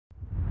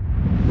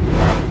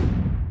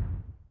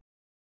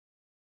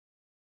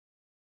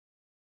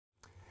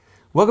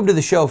Welcome to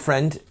the show,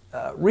 friend.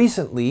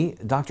 Recently,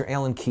 Dr.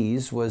 Alan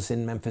Keyes was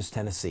in Memphis,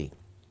 Tennessee,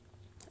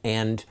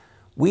 and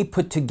we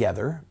put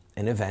together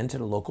an event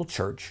at a local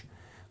church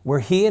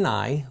where he and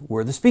I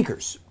were the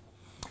speakers.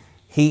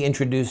 He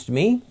introduced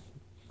me,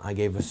 I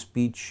gave a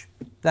speech,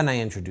 then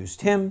I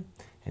introduced him,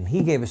 and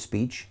he gave a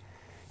speech.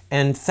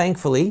 And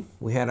thankfully,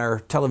 we had our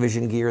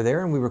television gear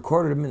there and we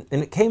recorded him,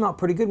 and it came out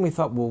pretty good. And we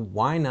thought, well,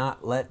 why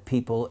not let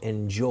people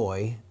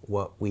enjoy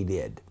what we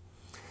did?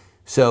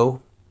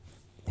 So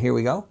here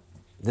we go.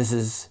 This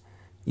is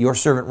your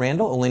servant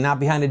Randall, only not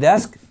behind a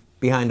desk,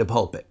 behind a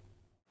pulpit.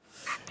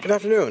 Good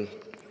afternoon.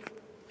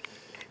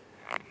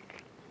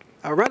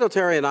 Randall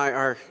Terry and I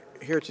are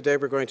here today.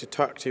 We're going to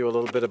talk to you a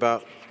little bit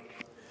about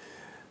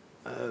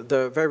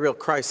the very real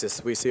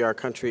crisis we see our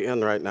country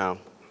in right now,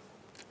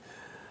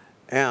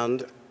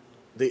 and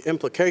the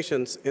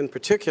implications in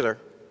particular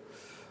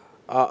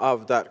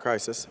of that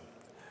crisis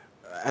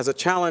as a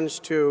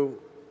challenge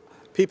to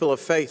people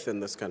of faith in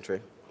this country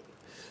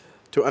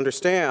to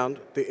understand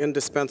the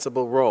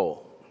indispensable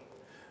role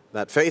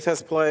that faith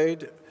has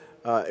played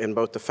in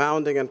both the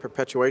founding and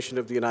perpetuation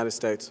of the United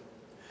States,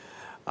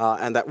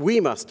 and that we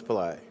must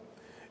play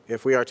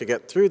if we are to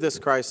get through this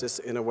crisis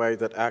in a way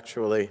that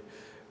actually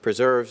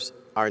preserves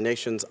our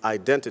nation's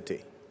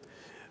identity,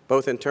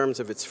 both in terms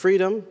of its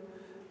freedom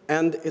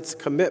and its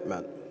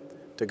commitment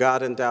to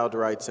God-endowed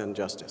rights and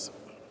justice.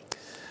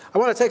 I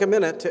want to take a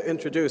minute to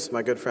introduce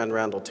my good friend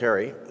Randall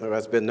Terry, who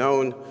has been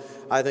known,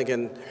 I think,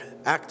 in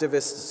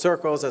activist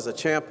circles as a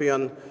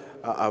champion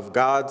of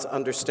God's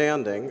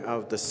understanding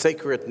of the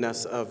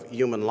sacredness of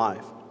human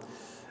life,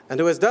 and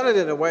who has done it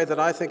in a way that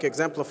I think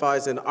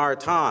exemplifies in our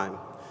time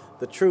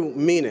the true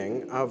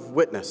meaning of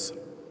witness.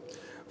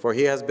 For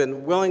he has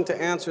been willing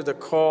to answer the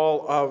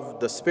call of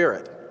the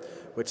Spirit,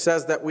 which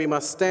says that we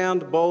must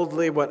stand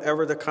boldly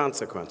whatever the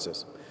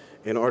consequences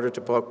in order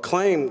to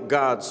proclaim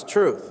God's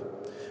truth,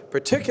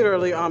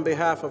 particularly on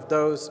behalf of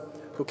those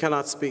who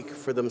cannot speak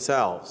for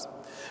themselves,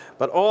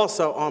 but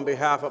also on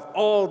behalf of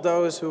all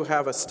those who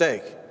have a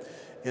stake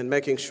in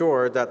making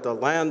sure that the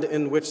land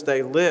in which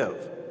they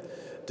live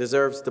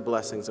deserves the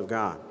blessings of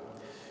God.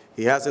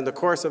 He has, in the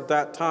course of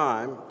that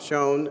time,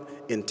 shown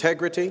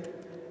integrity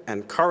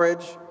and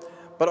courage,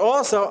 but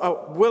also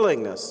a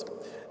willingness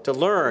to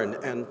learn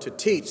and to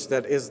teach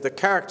that is the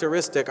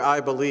characteristic,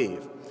 I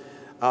believe,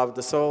 of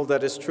the soul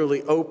that is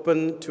truly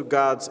open to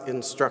God's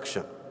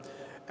instruction,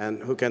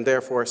 and who can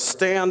therefore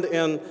stand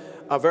in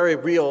a very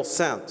real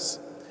sense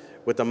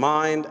with the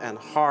mind and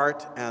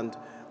heart and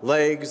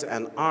legs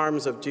and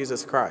arms of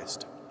Jesus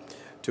Christ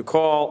to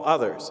call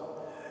others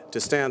to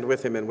stand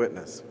with him in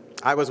witness.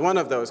 I was one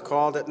of those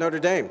called at Notre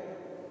Dame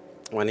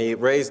when he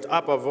raised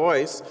up a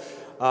voice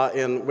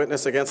in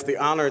witness against the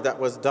honor that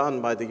was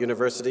done by the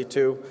university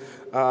to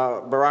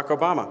Barack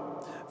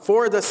Obama,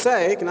 for the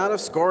sake, not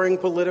of scoring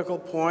political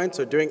points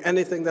or doing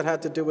anything that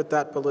had to do with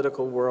that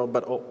political world,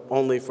 but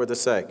only for the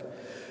sake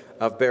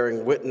of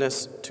bearing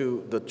witness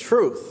to the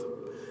truth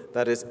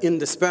that is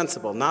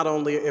indispensable, not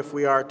only if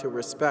we are to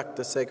respect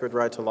the sacred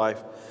right to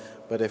life,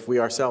 but if we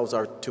ourselves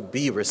are to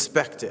be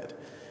respected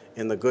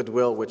in the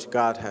goodwill which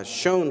God has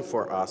shown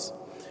for us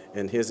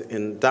in his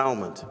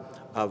endowment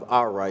of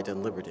our right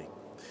and liberty.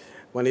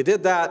 When he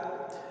did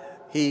that,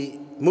 he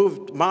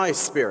moved my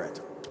spirit,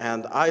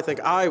 and I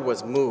think I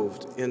was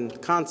moved in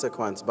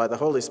consequence by the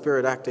Holy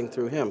Spirit acting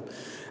through him,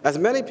 as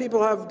many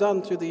people have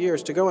done through the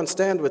years, to go and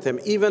stand with him,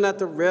 even at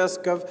the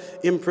risk of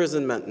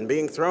imprisonment and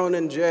being thrown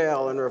in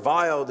jail and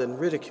reviled and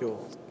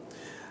ridiculed.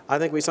 I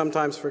think we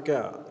sometimes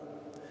forget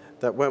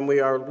that when we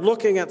are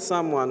looking at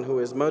someone who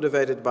is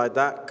motivated by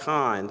that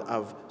kind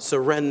of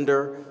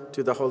surrender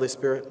to the Holy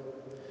Spirit,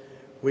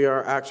 we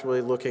are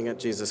actually looking at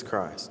Jesus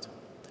Christ.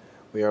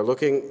 We are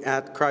looking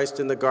at Christ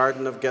in the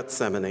Garden of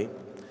Gethsemane,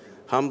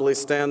 humbly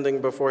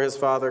standing before his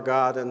Father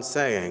God and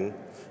saying,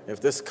 "If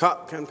this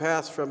cup can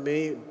pass from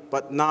me,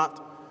 but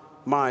not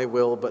my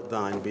will, but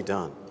thine be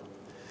done."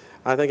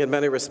 I think in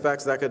many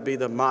respects that could be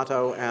the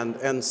motto and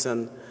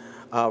ensign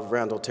of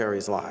Randall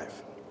Terry's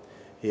life.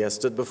 He has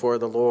stood before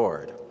the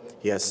Lord.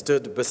 He has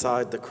stood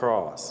beside the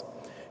cross.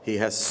 He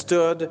has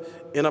stood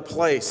in a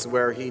place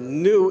where he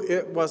knew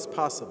it was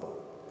possible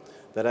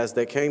that as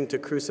they came to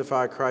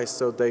crucify Christ,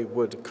 so they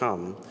would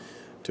come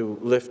to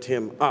lift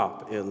him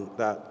up in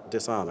that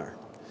dishonor.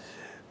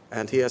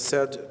 And he has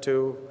said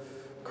to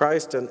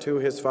Christ and to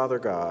his Father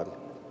God,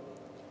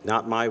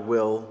 "Not my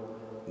will,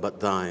 but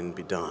thine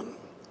be done."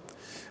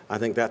 I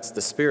think that's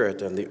the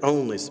spirit, and the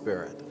only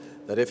spirit,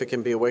 that if it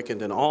can be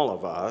awakened in all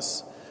of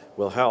us,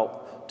 will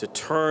help to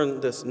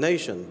turn this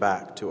nation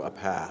back to a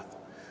path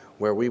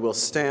where we will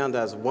stand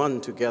as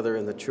one together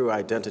in the true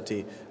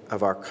identity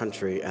of our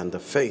country and the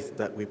faith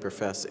that we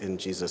profess in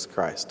Jesus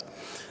Christ,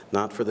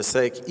 not for the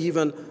sake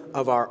even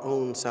of our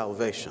own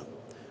salvation,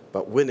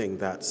 but winning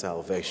that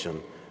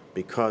salvation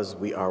because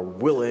we are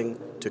willing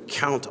to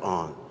count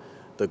on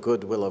the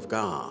goodwill of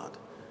God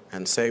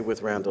and say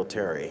with Randall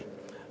Terry,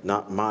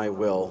 "Not my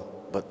will,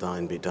 but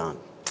thine be done."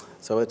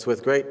 So it's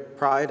with great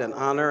pride and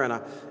honor and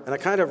a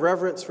kind of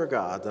reverence for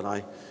God that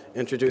I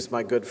introduce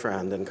my good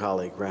friend and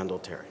colleague, Randall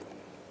Terry.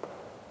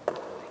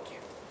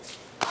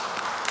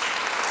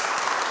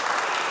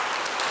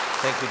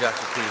 Thank you,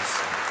 Dr. Keys.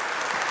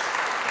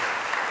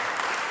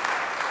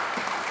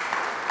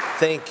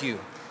 Thank you.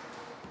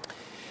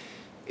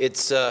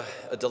 It's a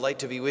delight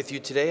to be with you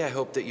today. I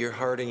hope that your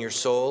heart and your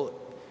soul,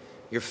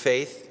 your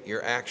faith,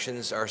 your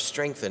actions are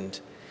strengthened.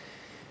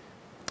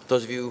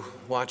 Those of you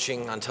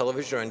watching on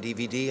television or on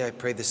DVD, I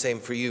pray the same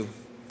for you.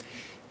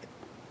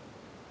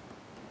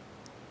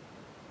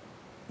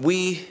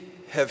 We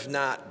have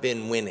not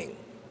been winning.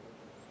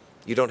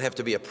 You don't have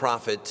to be a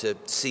prophet to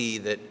see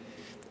that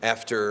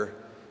after